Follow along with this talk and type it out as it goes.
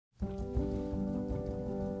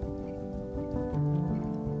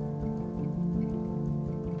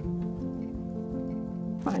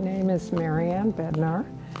My name is Bednar,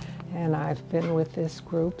 and I've been with this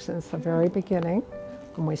group since the very beginning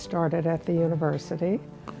when we started at the university.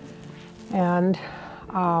 And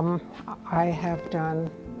I have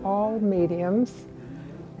done all mediums,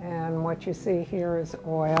 and what you see here is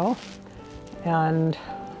oil, and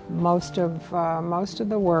most of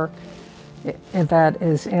the work that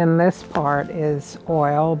is in this part is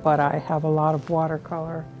oil, but I have a lot of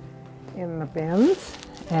watercolor in the bins.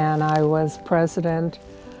 And I was president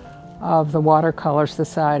of the Watercolor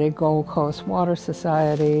Society, Gold Coast Water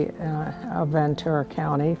Society of Ventura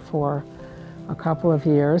County for a couple of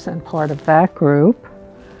years and part of that group.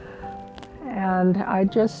 And I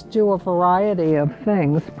just do a variety of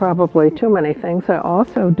things, probably too many things. I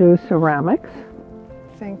also do ceramics.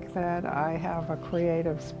 I think that I have a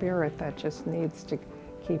creative spirit that just needs to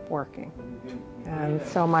keep working. And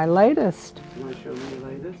so my latest... You want to show me your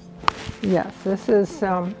latest? Yes, this is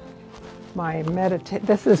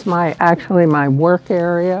actually my work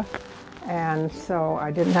area, and so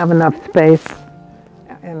I didn't have enough space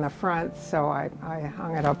in the front, so I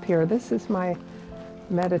hung it up here. This is my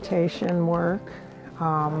meditation work.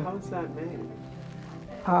 How's that made?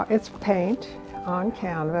 It's paint on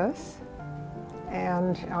canvas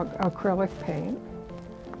and acrylic paint,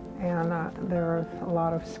 and there are a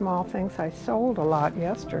lot of small things. I sold a lot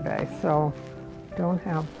yesterday, so don't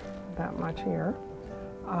have that much here.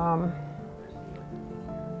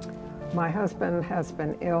 My husband has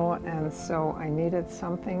been ill, and so I needed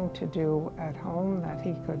something to do at home that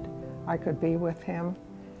I could be with him,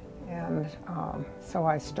 and so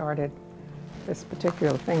I started this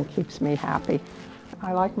particular thing. Keeps me happy.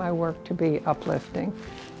 I like my work to be uplifting,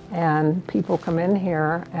 and people come in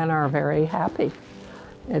here and are very happy.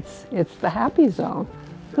 It's the happy zone.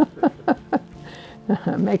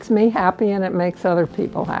 It makes me happy and it makes other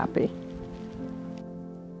people happy.